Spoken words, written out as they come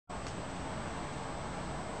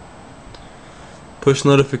push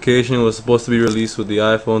notification was supposed to be released with the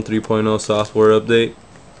iPhone 3.0 software update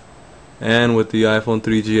and with the iPhone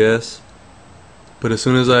 3GS, but as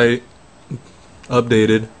soon as I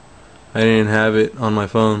updated, I didn't have it on my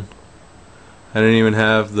phone. I didn't even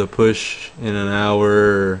have the push in an hour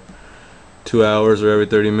or 2 hours or every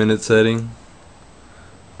 30 minute setting.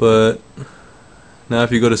 But now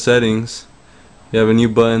if you go to settings, you have a new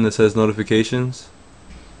button that says notifications,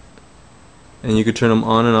 and you can turn them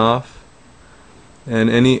on and off, and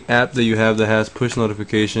any app that you have that has push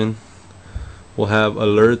notification will have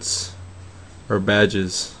alerts or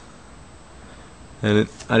badges. And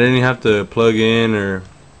I didn't even have to plug into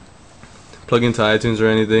iTunes or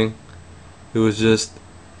anything. It was just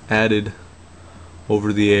added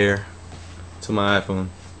over the air to my iPhone.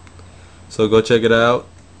 So go check it out,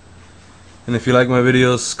 and if you like my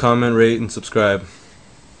videos, comment, rate, and subscribe.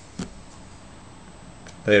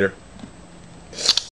 Later.